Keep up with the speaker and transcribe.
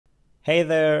Hey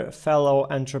there, fellow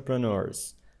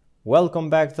entrepreneurs. Welcome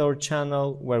back to our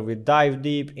channel where we dive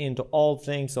deep into all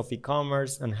things of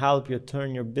e-commerce and help you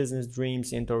turn your business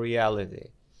dreams into reality.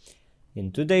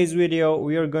 In today's video,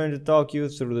 we are going to talk you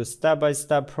through the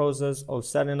step-by-step process of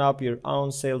setting up your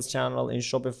own sales channel in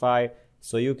Shopify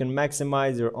so you can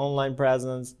maximize your online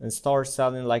presence and start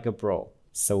selling like a pro.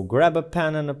 So grab a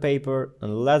pen and a paper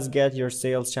and let's get your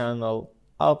sales channel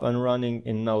up and running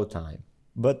in no time.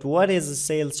 But what is a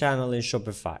sales channel in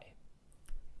Shopify?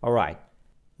 Alright,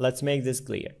 let's make this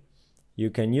clear. You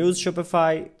can use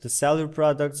Shopify to sell your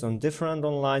products on different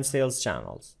online sales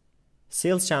channels.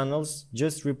 Sales channels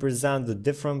just represent the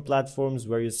different platforms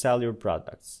where you sell your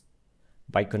products.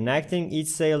 By connecting each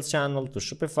sales channel to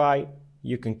Shopify,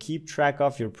 you can keep track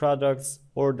of your products,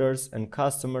 orders, and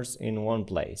customers in one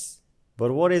place.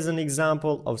 But what is an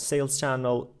example of sales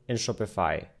channel in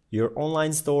Shopify? Your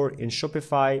online store in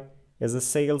Shopify is a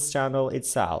sales channel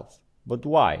itself. But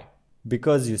why?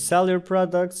 Because you sell your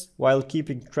products while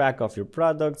keeping track of your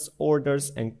products,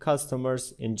 orders, and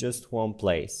customers in just one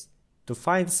place. To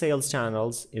find sales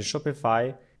channels in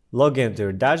Shopify, log into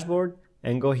your dashboard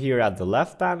and go here at the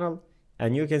left panel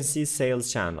and you can see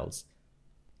sales channels.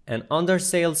 And under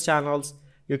sales channels,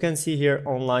 you can see here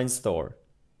online store.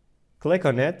 Click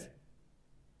on it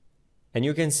and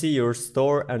you can see your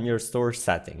store and your store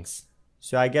settings.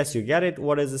 So I guess you get it,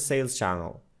 what is a sales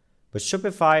channel. But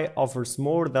Shopify offers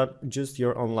more than just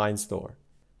your online store.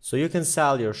 So you can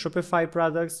sell your Shopify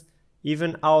products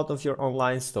even out of your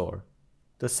online store.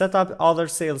 To set up other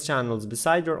sales channels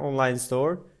beside your online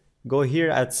store, go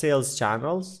here at Sales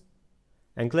Channels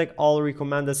and click All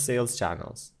Recommended Sales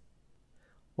Channels.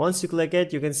 Once you click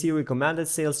it, you can see recommended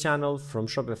sales channels from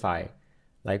Shopify,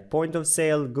 like point of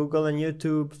sale, Google and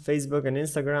YouTube, Facebook and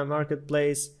Instagram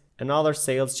Marketplace, and other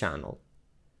sales channels.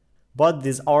 But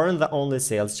these aren't the only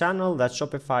sales channel that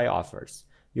Shopify offers.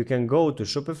 You can go to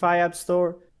Shopify App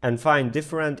Store and find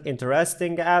different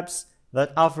interesting apps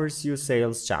that offers you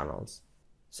sales channels.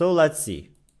 So let's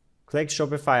see. Click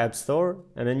Shopify App Store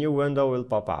and a new window will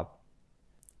pop up.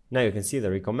 Now you can see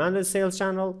the recommended sales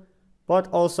channel, but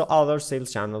also other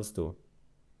sales channels too.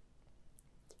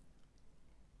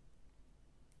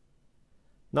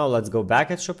 Now let's go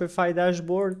back at Shopify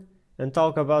dashboard and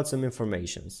talk about some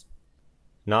informations.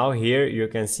 Now here you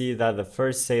can see that the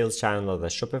first sales channel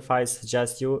that Shopify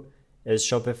suggests you is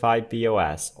Shopify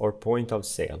POS or point of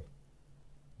sale.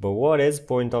 But what is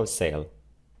point of sale?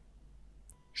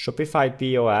 Shopify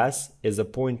POS is a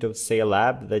point of sale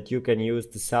app that you can use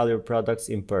to sell your products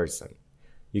in person.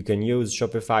 You can use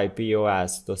Shopify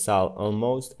POS to sell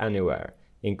almost anywhere,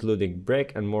 including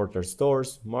brick and mortar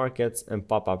stores, markets, and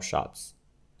pop-up shops.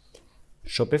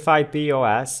 Shopify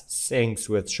POS syncs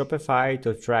with Shopify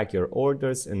to track your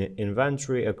orders and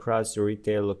inventory across your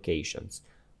retail locations.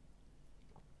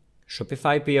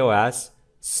 Shopify POS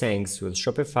syncs with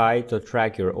Shopify to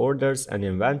track your orders and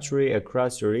inventory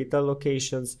across your retail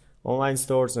locations, online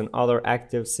stores, and other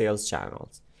active sales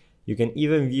channels. You can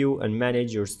even view and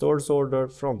manage your store's order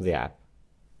from the app.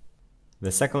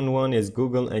 The second one is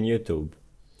Google and YouTube.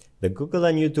 The Google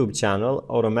and YouTube channel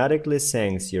automatically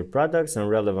syncs your products and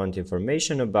relevant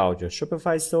information about your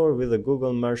Shopify store with the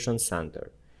Google Merchant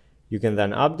Center. You can then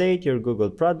update your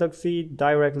Google product feed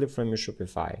directly from your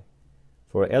Shopify.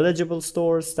 For eligible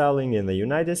stores selling in the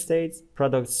United States,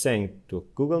 products synced to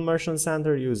Google Merchant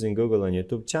Center using Google and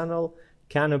YouTube channel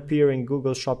can appear in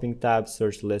Google Shopping tab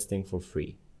search listing for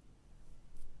free.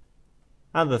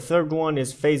 And the third one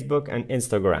is Facebook and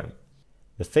Instagram.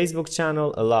 The Facebook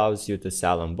channel allows you to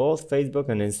sell on both Facebook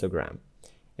and Instagram.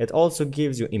 It also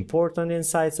gives you important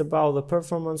insights about the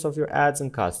performance of your ads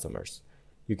and customers.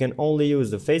 You can only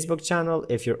use the Facebook channel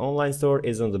if your online store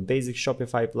is on the basic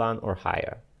Shopify plan or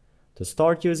higher. To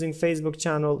start using Facebook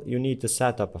channel, you need to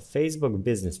set up a Facebook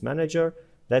Business Manager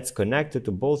that's connected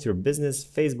to both your business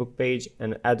Facebook page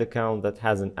and ad account that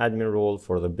has an admin role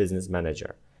for the Business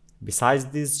Manager. Besides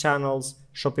these channels,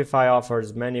 Shopify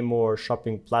offers many more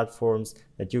shopping platforms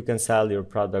that you can sell your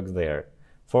product there.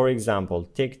 For example,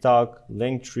 TikTok,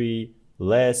 Linktree,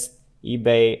 List,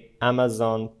 eBay,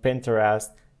 Amazon, Pinterest.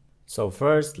 So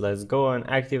first, let's go and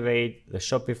activate the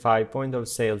Shopify point of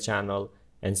sale channel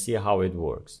and see how it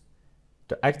works.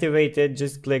 To activate it,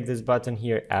 just click this button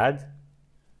here, Add.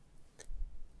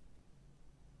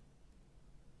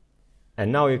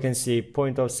 And now you can see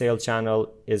point of sale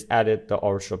channel is added to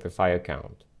our Shopify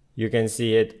account. You can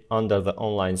see it under the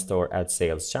online store at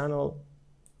sales channel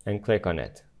and click on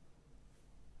it.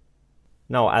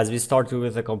 Now, as we start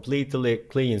with a completely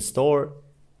clean store,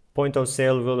 point of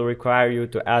sale will require you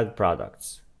to add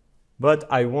products.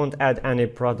 But I won't add any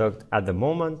product at the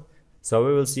moment So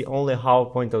we will see only how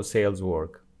point of sales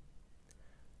work.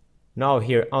 Now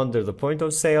here under the point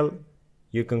of sale,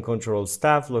 you can control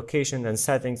staff, location, and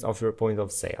settings of your point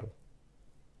of sale.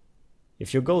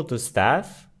 If you go to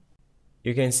staff,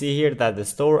 you can see here that the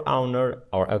store owner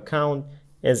or account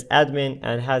is admin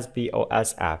and has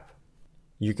POS app.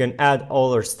 You can add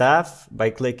other staff by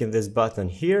clicking this button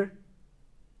here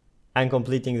and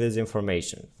completing this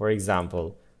information. For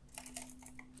example,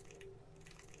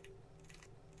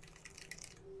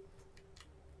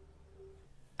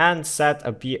 and set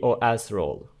a POS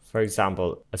role. For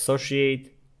example,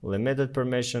 associate, limited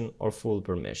permission, or full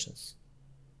permissions.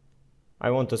 I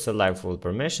want to select full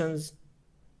permissions.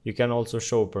 You can also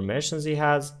show permissions he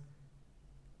has.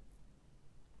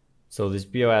 So this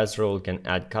POS role can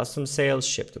add custom sales,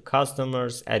 ship to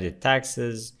customers, edit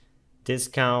taxes,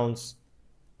 discounts,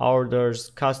 orders,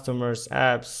 customers,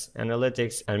 apps,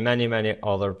 analytics, and many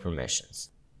other permissions.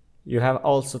 You have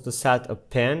also to set a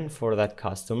PIN for that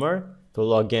customer to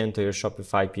log into your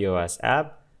Shopify POS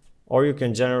app, or you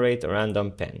can generate a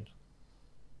random PIN.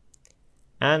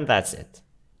 And that's it.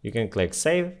 You can click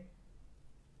save.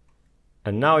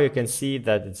 And now you can see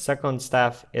that the second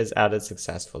staff is added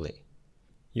successfully.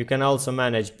 You can also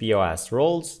manage POS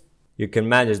roles. You can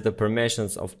manage the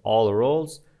permissions of all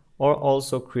roles, or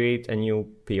also create a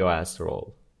new POS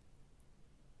role.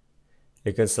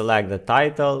 You can select the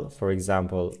title, for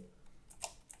example,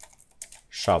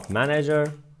 Shop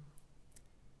Manager.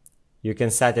 You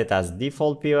can set it as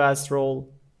default POS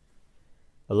role.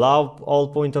 Allow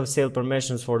all point of sale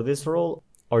permissions for this role,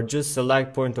 or just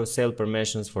select point of sale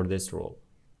permissions for this role.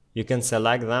 You can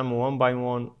select them one by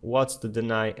one, what's to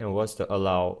deny and what's to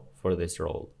allow for this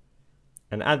role.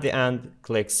 And at the end,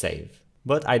 click save.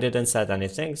 But I didn't set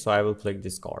anything, so I will click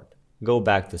discard. Go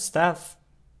back to staff.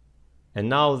 And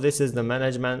now this is the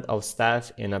management of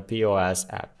staff in a POS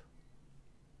app.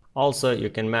 Also, you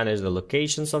can manage the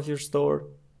locations of your store,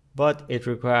 but it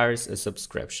requires a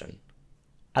subscription.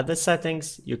 At the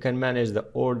settings, you can manage the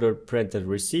ordered printed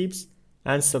receipts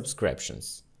and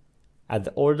subscriptions. At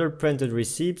the ordered printed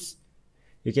receipts,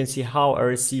 you can see how a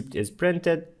receipt is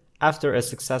printed after a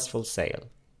successful sale.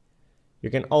 You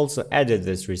can also edit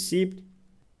this receipt.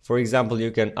 For example,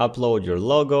 you can upload your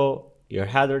logo, your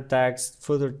header text,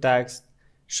 footer text,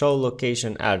 show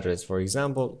location address. For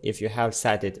example, if you have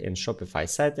set it in Shopify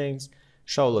settings,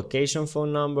 show location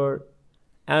phone number,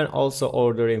 and also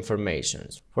order information.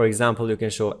 For example, you can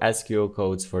show SKU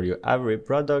codes for your every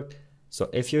product. So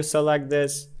if you select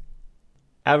this,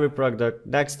 every product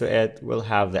next to it will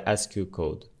have the SKU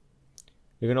code.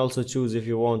 You can also choose if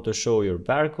you want to show your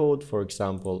barcode, for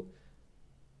example,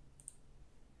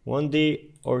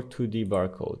 1D or 2D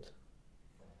barcode.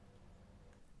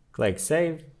 Click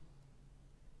save.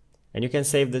 And you can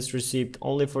save this receipt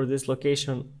only for this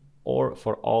location or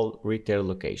for all retail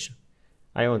locations.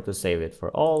 I want to save it for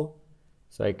all,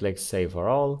 so I click save for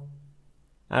all.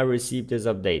 Our receipt is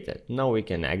updated. Now we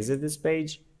can exit this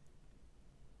page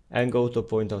and go to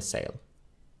point of sale.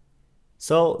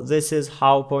 So this is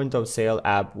how point of sale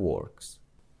app works.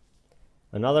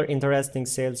 Another interesting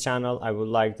sales channel I would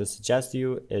like to suggest to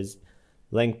you is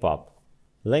LinkPop.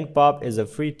 LinkPop is a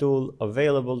free tool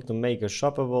available to make a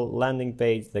shoppable landing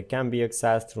page that can be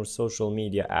accessed through social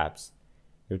media apps.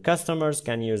 Your customers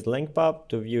can use LinkPop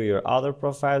to view your other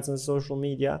profiles on social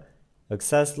media,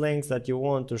 access links that you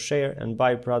want to share, and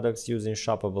buy products using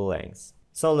shoppable links.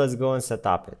 So let's go and set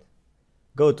up it.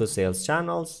 Go to Sales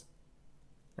Channels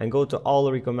and go to All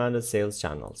Recommended Sales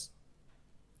Channels.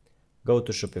 Go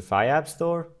to Shopify App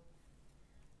Store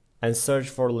and search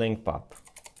for LinkPop.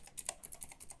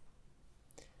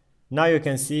 Now you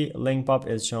can see LinkPop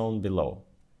is shown below.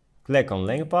 Click on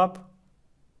LinkPop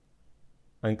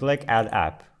and click Add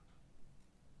App.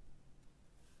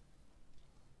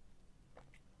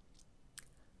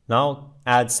 Now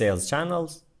add sales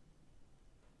channels.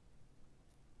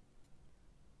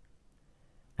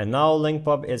 And now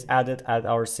LinkPop is added at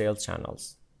our sales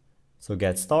channels. So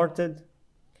get started.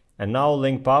 And now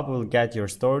LinkPop will get your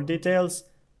store details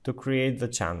to create the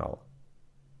channel.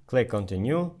 Click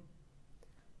Continue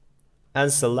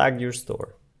and select your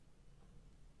store.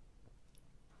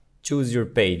 Choose your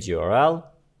page URL.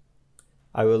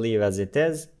 I will leave as it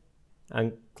is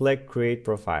and click Create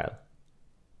Profile.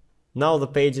 Now the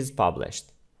page is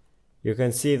published. You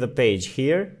can see the page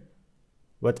here,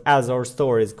 but as our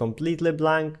store is completely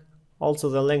blank, also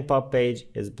the LinkPop page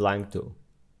is blank too.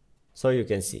 So you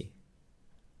can see.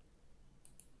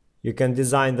 You can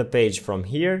design the page from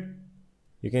here.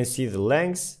 You can see the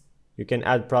links. You can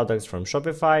add products from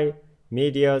Shopify,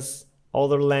 medias,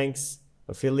 other links,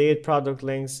 affiliate product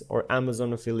links, or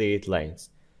Amazon affiliate links.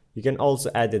 You can also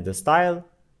edit the style.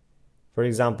 For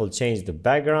example, change the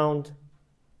background,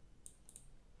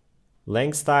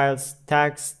 link styles,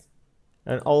 text,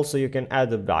 and also you can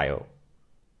add a bio.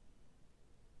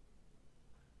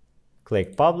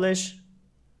 Click publish,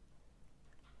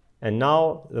 and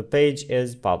now the page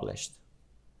is published.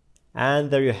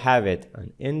 And there you have it,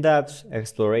 an in-depth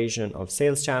exploration of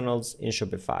sales channels in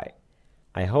Shopify.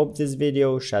 I hope this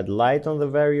video shed light on the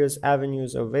various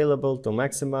avenues available to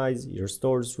maximize your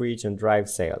store's reach and drive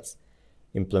sales.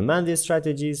 Implement these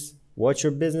strategies, watch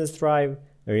your business thrive,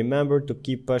 and remember to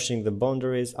keep pushing the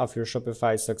boundaries of your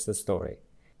Shopify success story.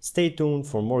 Stay tuned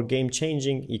for more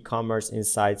game-changing e-commerce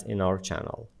insights in our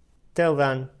channel. Till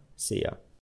then, see ya.